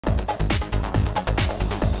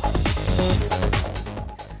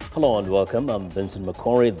Hello and welcome. I'm Vincent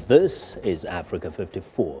Makori. This is Africa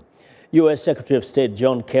 54. U.S. Secretary of State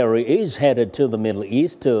John Kerry is headed to the Middle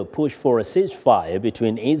East to push for a ceasefire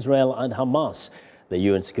between Israel and Hamas. The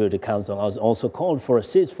UN Security Council has also called for a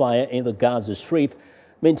ceasefire in the Gaza Strip.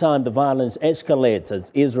 Meantime, the violence escalates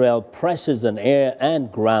as Israel presses an air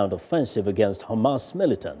and ground offensive against Hamas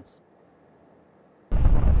militants.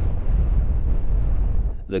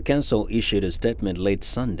 The Council issued a statement late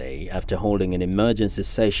Sunday after holding an emergency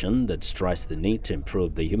session that stressed the need to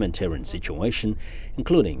improve the humanitarian situation,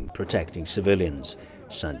 including protecting civilians.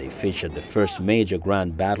 Sunday featured the first major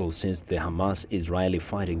ground battle since the Hamas-Israeli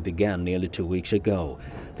fighting began nearly 2 weeks ago.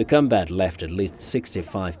 The combat left at least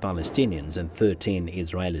 65 Palestinians and 13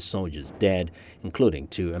 Israeli soldiers dead, including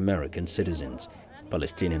 2 American citizens.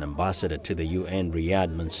 Palestinian ambassador to the UN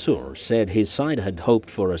Riyad Mansour said his side had hoped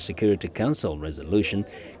for a Security Council resolution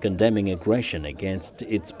condemning aggression against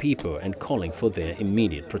its people and calling for their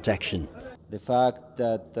immediate protection. The fact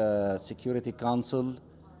that the Security Council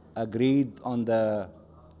agreed on the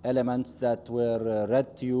elements that were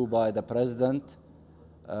read to you by the President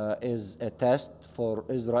is a test for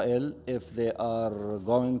Israel if they are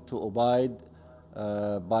going to abide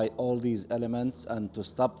by all these elements and to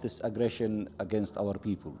stop this aggression against our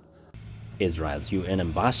people. Israel's UN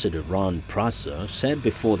ambassador Ron Prosser said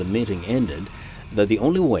before the meeting ended that the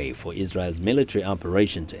only way for Israel's military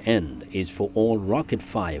operation to end is for all rocket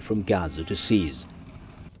fire from Gaza to cease.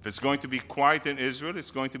 If it's going to be quiet in Israel,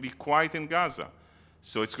 it's going to be quiet in Gaza.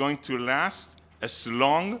 So it's going to last as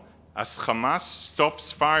long as Hamas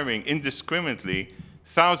stops firing indiscriminately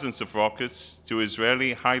thousands of rockets to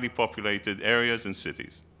Israeli highly populated areas and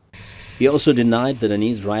cities. He also denied that an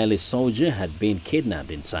Israeli soldier had been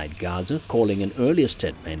kidnapped inside Gaza, calling an earlier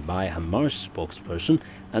statement by a Hamas spokesperson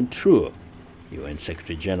untrue. UN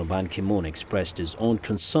Secretary General Ban Ki-moon expressed his own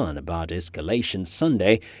concern about escalation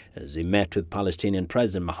Sunday as he met with Palestinian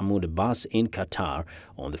President Mahmoud Abbas in Qatar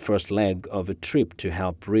on the first leg of a trip to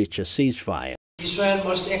help reach a ceasefire. Israel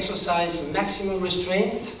must exercise maximum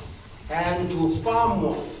restraint and do far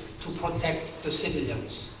more to protect the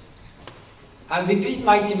civilians. I repeat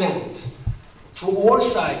my demand to all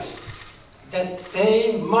sides that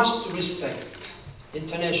they must respect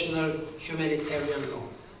international humanitarian law.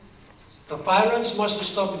 The violence must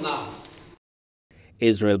stop now.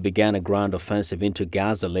 Israel began a ground offensive into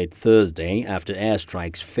Gaza late Thursday after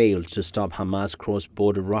airstrikes failed to stop Hamas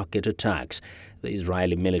cross-border rocket attacks. The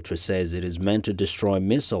Israeli military says it is meant to destroy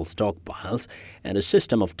missile stockpiles and a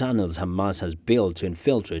system of tunnels Hamas has built to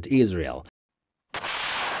infiltrate Israel.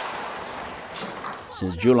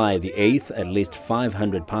 Since July the 8th, at least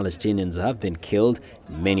 500 Palestinians have been killed,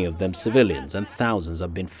 many of them civilians, and thousands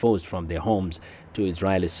have been forced from their homes. 2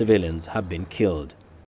 Israeli civilians have been killed.